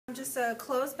Just a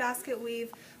closed basket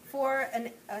weave for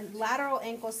a lateral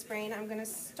ankle sprain. I'm going to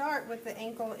start with the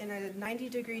ankle in a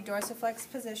 90-degree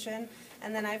dorsiflex position,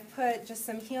 and then I've put just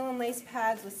some heel and lace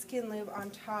pads with skin lube on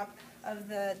top of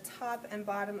the top and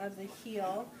bottom of the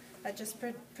heel. That just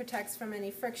protects from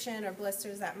any friction or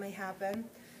blisters that may happen.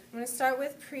 I'm going to start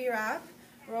with pre-wrap,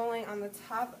 rolling on the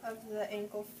top of the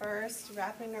ankle first,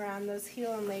 wrapping around those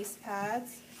heel and lace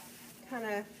pads, kind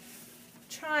of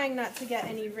trying not to get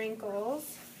any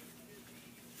wrinkles.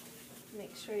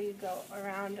 Make sure you go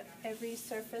around every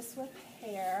surface with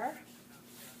hair.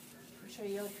 I'm sure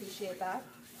you'll appreciate that.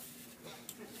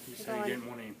 You said you didn't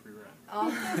want any pre-wrap.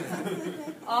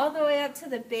 All the way up to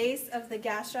the base of the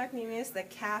gastrocnemius, the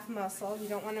calf muscle. You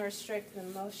don't want to restrict the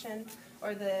motion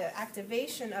or the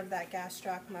activation of that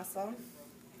gastroc muscle.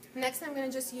 Next, I'm going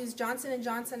to just use Johnson &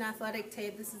 Johnson athletic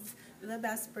tape. This is the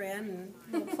best brand, and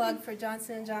a little plug for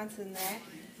Johnson & Johnson there.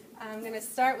 I'm going to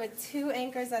start with 2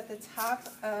 anchors at the top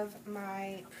of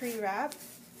my pre-wrap,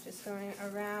 just going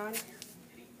around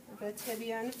the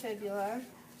tibia and fibula,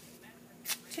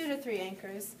 2 to 3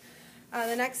 anchors.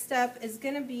 The next step is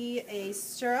going to be a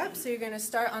stirrup, so you're going to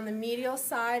start on the medial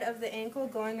side of the ankle,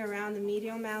 going around the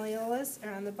medial malleolus,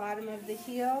 around the bottom of the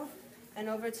heel, and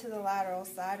over to the lateral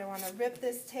side. I want to rip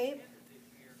this tape,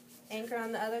 anchor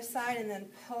on the other side, and then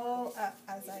pull up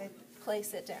as I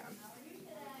place it down.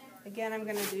 Again, I'm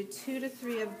going to do 2 to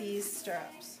 3 of these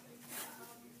stirrups,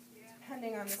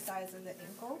 depending on the size of the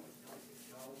ankle.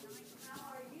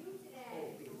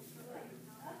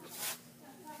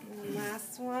 And the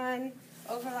last one,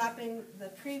 overlapping the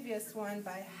previous one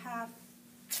by half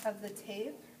of the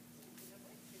tape.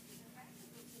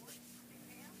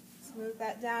 Smooth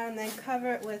that down and then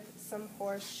cover it with some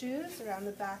horseshoes around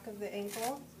the back of the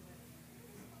ankle.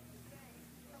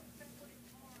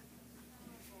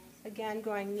 Again,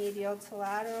 going medial to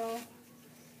lateral,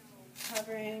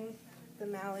 covering the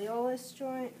malleolus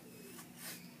joint.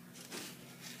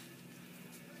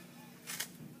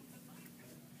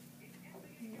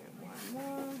 And one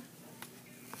more.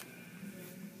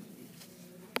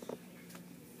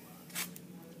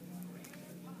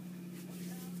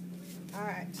 All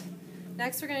right.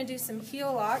 Next, we're going to do some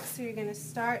heel locks. So you're going to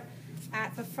start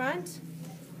at the front,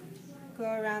 go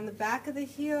around the back of the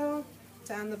heel,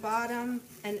 down the bottom,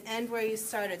 and end where you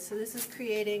started. So this is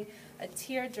creating a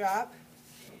teardrop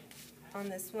on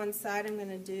this one side. I'm going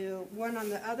to do one on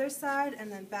the other side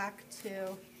and then back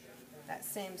to that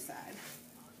same side.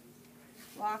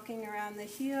 Locking around the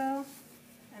heel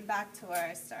and back to where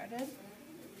I started.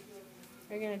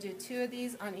 We're going to do 2 of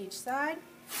these on each side.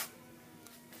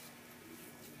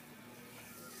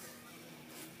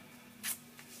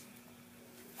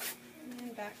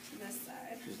 And back to this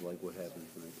side. This is like what happens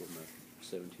when I get my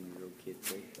 17-year-old kid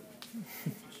take.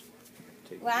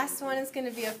 Last one is going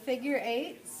to be a figure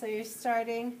 8. So you're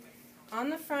starting on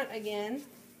the front again,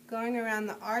 going around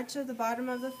the arch of the bottom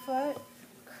of the foot,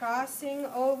 crossing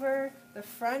over the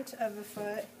front of the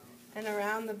foot, and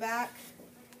around the back,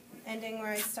 ending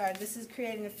where I started. This is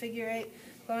creating a figure 8,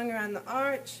 going around the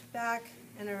arch, back,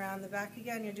 and around the back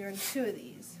again. You're doing 2 of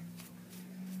these.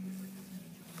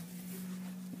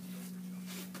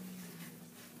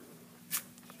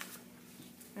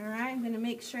 Alright, I'm going to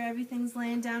make sure everything's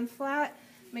laying down flat.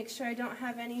 Make sure I don't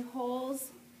have any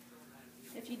holes.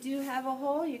 If you do have a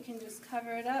hole, you can just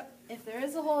cover it up. If there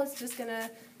is a hole, it's just going to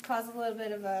cause a little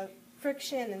bit of a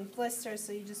friction and blister,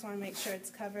 so you just want to make sure it's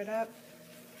covered up.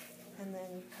 And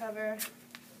then cover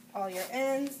all your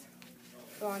ends,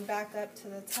 going back up to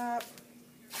the top.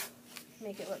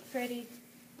 Make it look pretty.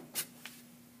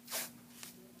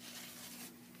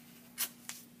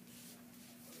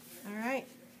 Alright.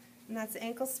 And that's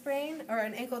ankle sprain, or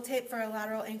an ankle tape for a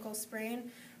lateral ankle sprain.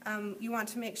 You want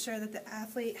to make sure that the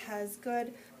athlete has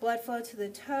good blood flow to the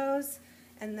toes,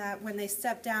 and that when they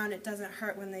step down, it doesn't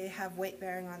hurt when they have weight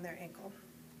bearing on their ankle.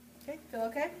 Okay, feel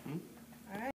okay? Mm-hmm.